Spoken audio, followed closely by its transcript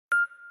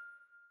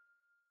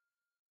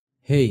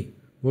Hey,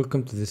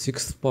 welcome to the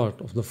sixth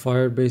part of the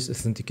Firebase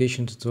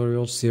Authentication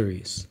tutorial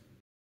series.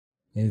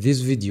 In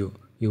this video,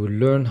 you will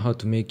learn how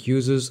to make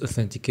users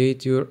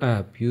authenticate your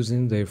app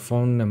using their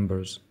phone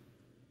numbers.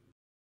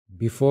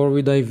 Before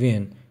we dive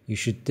in, you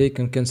should take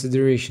in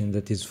consideration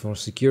that is for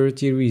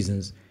security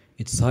reasons,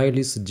 it's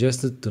highly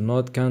suggested to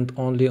not count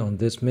only on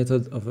this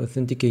method of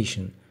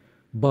authentication,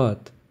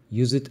 but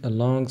use it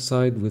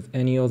alongside with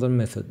any other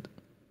method.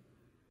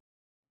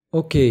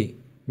 Okay,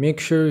 make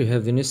sure you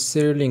have the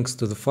necessary links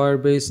to the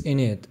Firebase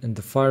init and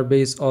the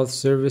Firebase auth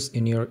service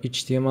in your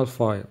HTML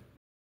file.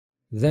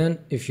 Then,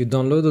 if you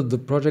downloaded the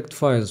project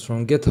files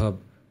from GitHub,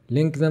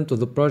 link them to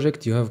the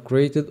project you have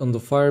created on the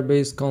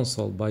Firebase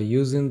console by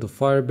using the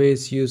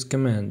Firebase use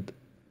command.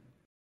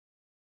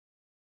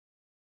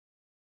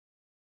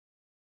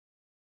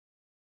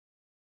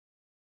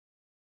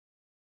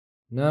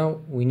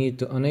 Now we need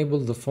to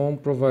enable the phone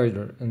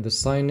provider in the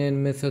sign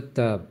in method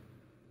tab.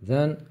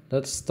 Then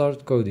let's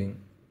start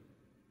coding.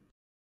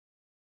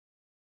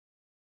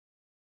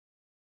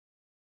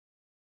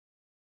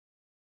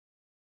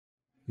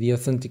 The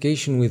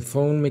authentication with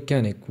phone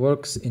mechanic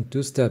works in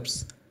two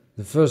steps.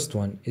 The first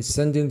one is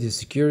sending the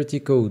security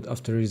code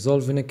after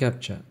resolving a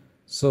CAPTCHA.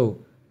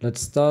 So,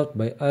 let's start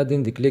by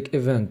adding the click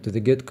event to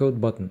the get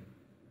code button.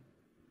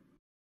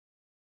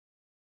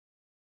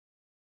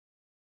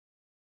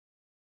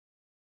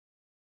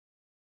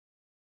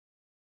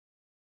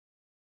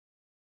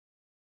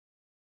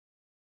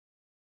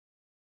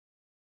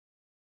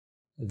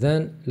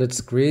 Then,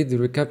 let's create the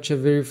reCAPTCHA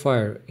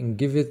verifier and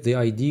give it the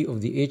ID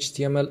of the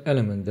HTML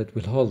element that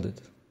will hold it.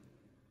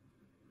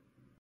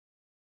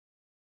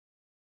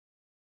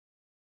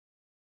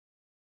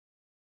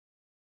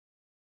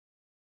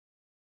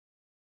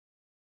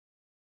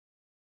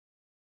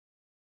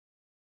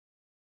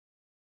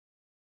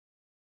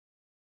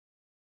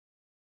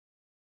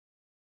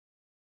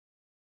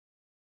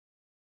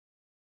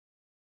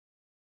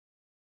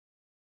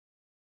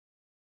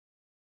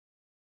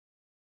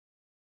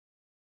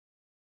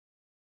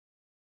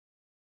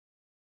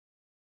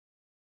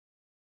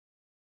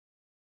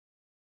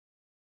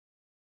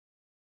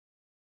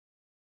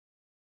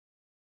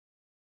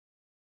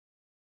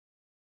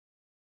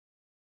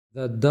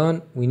 That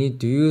done, we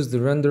need to use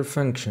the render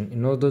function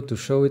in order to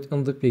show it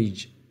on the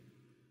page.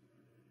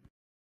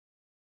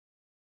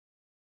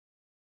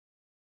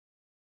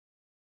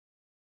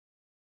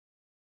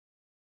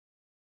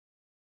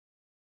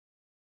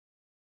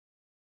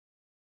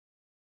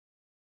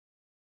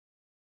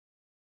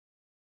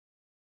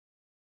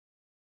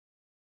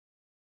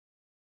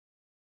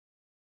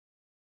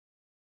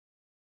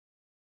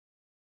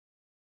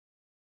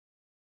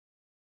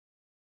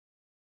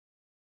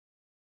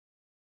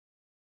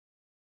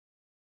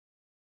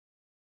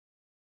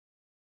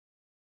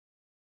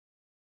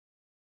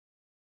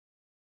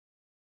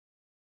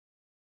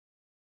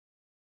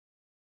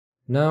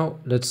 Now,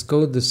 let's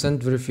code the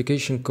send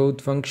verification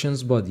code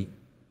function's body.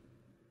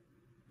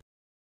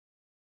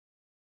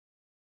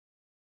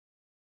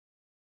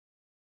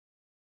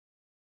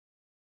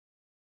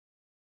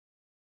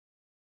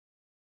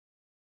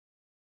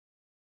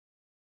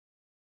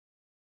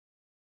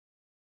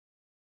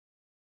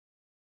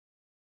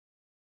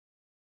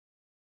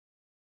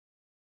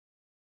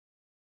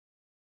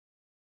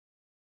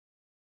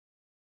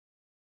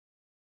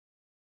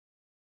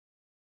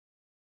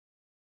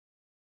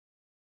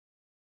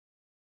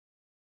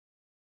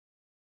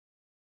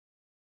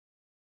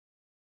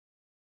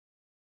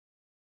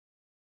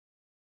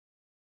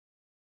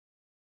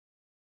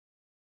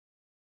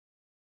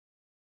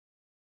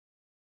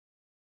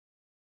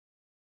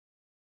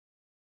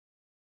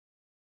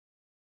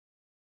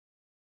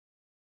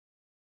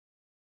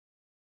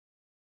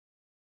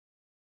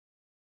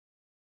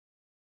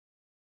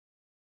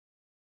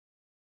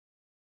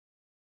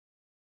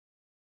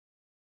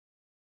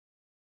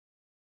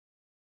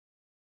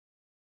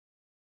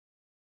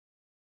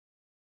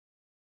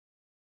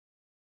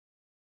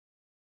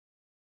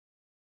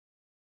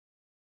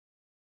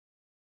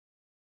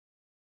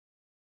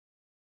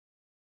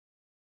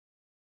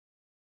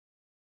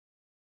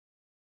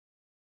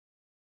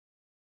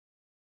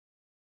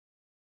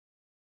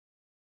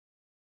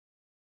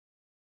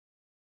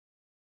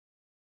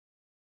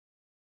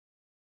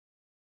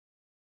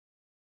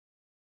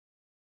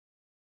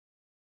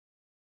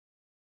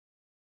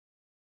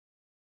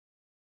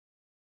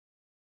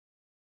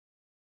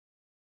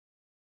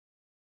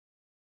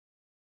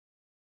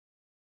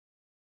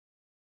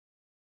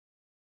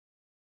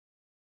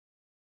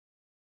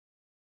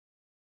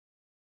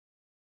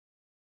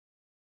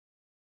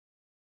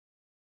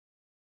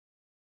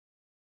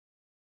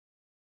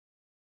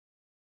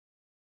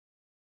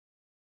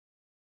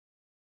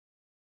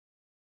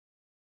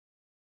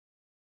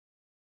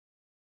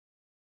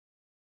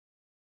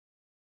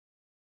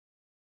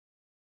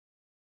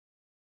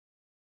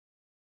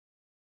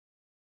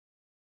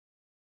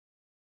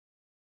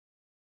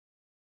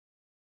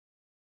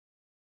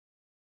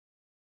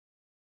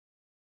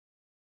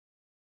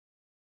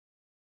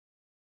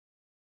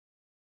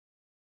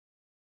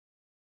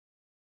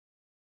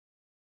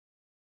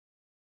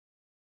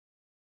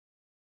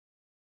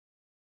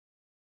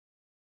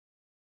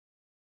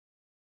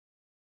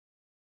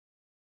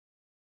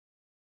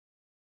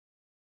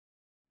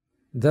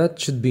 That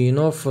should be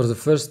enough for the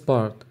first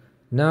part.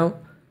 Now,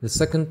 the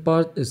second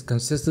part is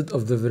consisted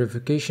of the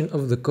verification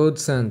of the code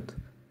sent,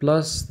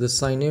 plus the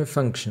sign-in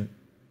function.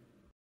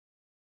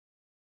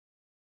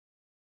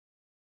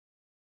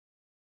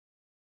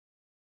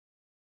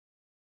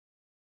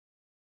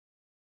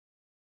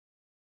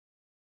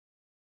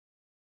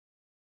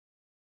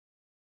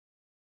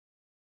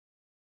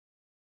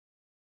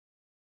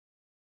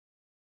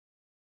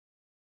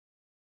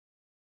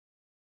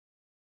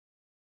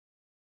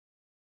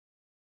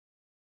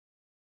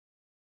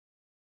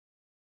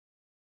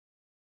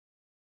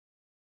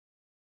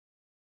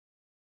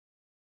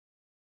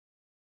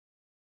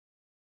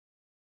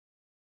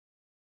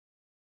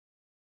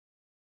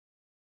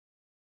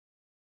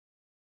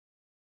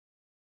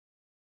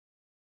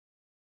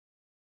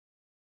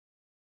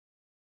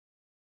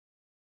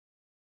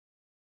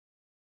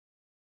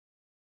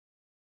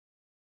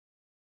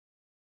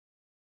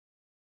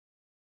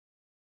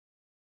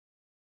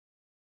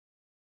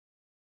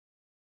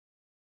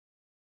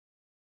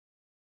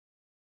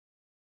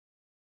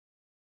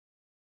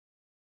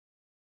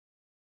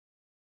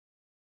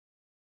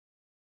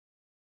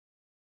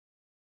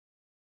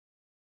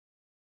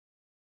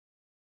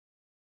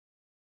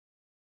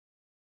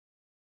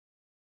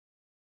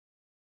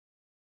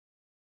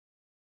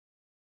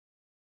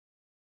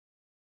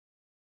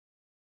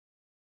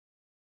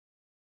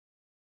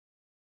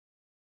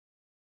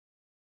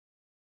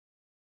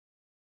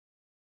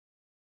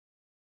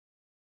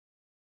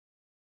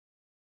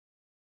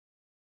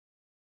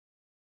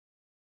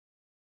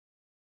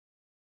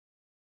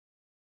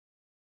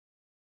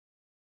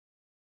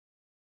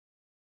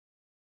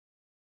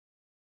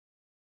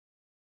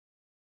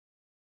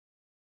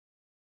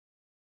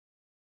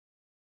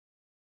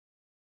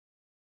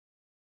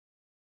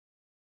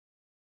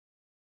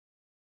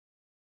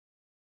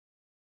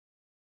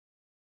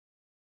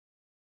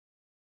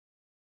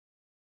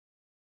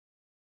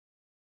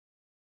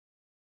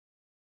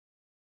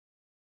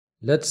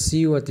 Let's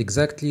see what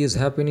exactly is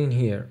happening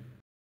here.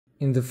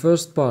 In the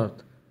first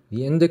part,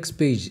 the index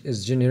page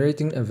is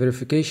generating a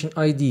verification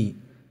ID,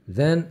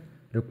 then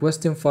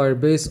requesting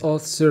Firebase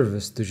auth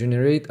service to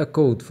generate a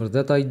code for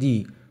that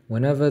ID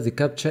whenever the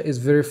CAPTCHA is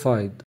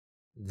verified.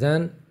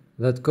 Then,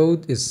 that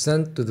code is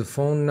sent to the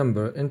phone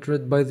number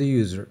entered by the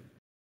user.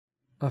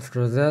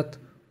 After that,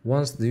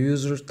 once the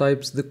user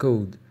types the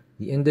code,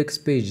 the index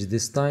page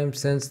this time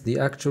sends the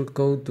actual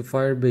code to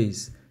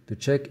Firebase to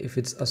check if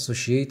it's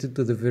associated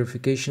to the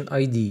verification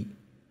ID.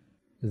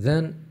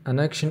 Then, an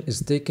action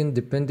is taken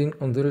depending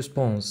on the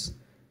response.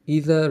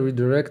 Either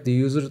redirect the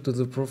user to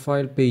the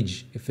profile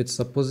page if it's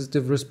a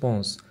positive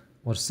response,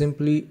 or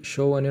simply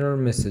show an error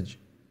message.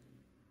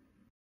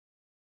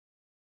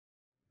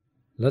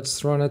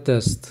 Let's run a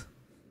test.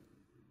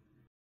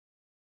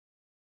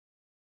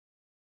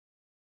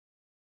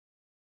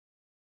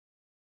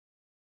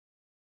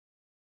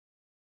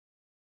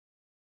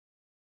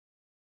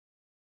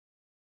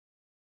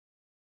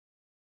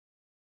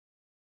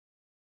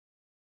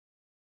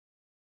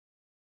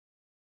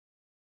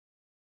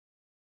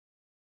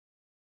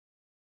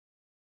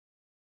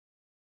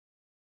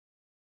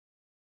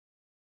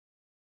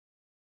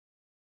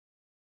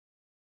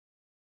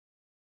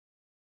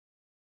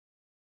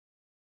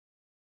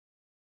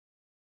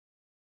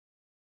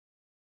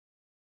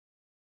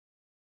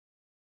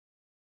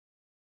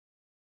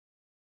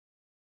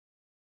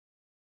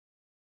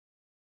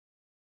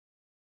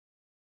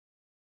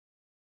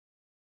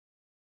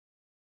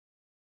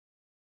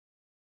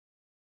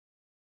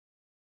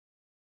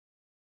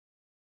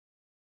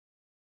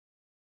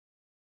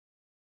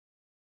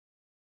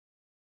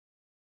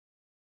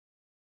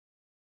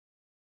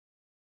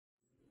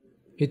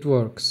 It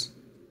works.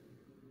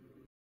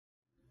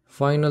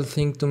 Final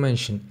thing to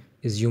mention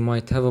is you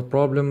might have a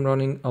problem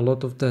running a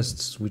lot of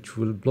tests, which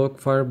will block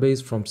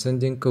Firebase from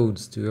sending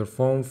codes to your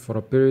phone for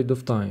a period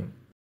of time.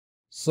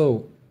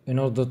 So, in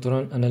order to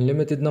run an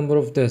unlimited number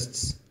of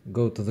tests,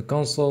 go to the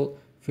console,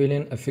 fill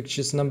in a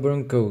fictitious number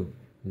and code.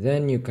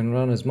 Then you can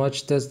run as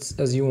much tests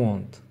as you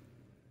want.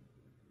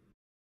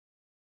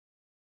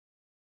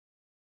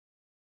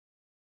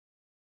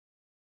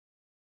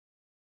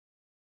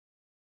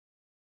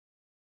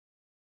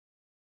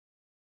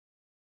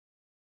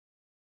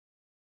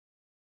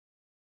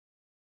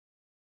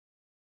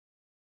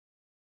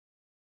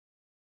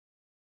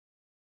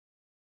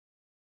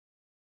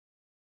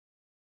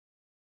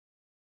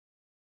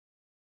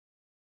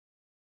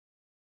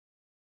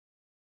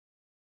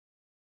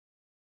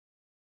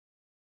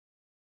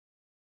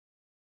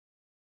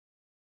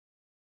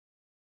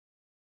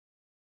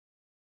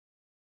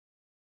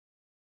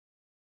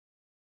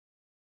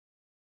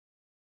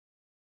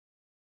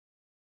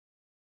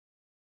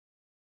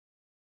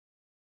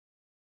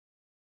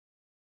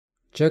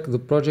 Check the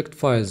project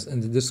files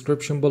in the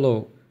description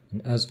below,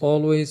 and as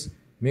always,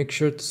 make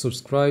sure to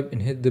subscribe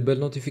and hit the bell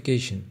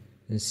notification,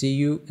 and see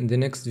you in the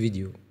next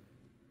video.